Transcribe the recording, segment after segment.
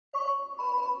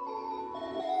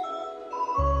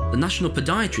The National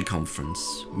Podiatry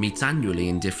Conference meets annually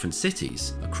in different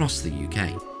cities across the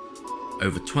UK.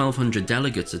 Over 1,200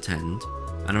 delegates attend,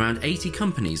 and around 80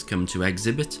 companies come to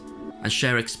exhibit and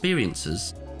share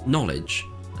experiences, knowledge,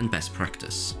 and best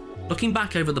practice. Looking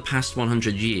back over the past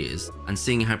 100 years and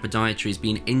seeing how podiatry has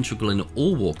been integral in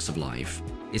all walks of life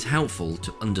is helpful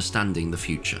to understanding the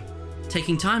future.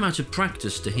 Taking time out of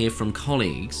practice to hear from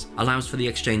colleagues allows for the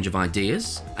exchange of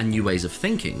ideas and new ways of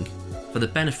thinking for the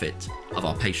benefit of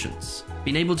our patients.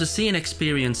 Being able to see and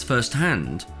experience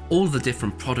firsthand all the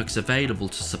different products available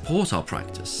to support our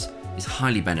practice is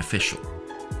highly beneficial.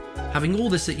 Having all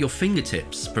this at your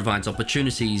fingertips provides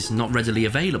opportunities not readily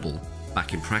available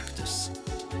back in practice.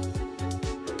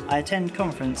 I attend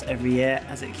conference every year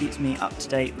as it keeps me up to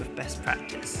date with best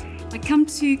practice. I come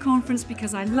to conference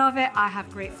because I love it, I have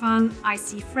great fun, I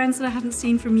see friends that I haven't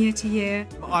seen from year to year.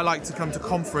 I like to come to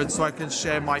conference so I can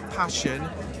share my passion,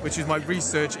 which is my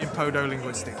research in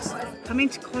podolinguistics. Coming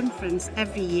to conference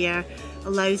every year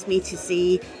allows me to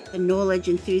see the knowledge,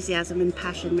 enthusiasm and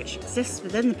passion which exists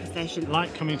within the profession. I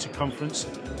like coming to conference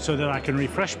so that I can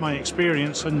refresh my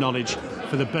experience and knowledge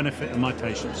for the benefit of my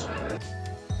patients.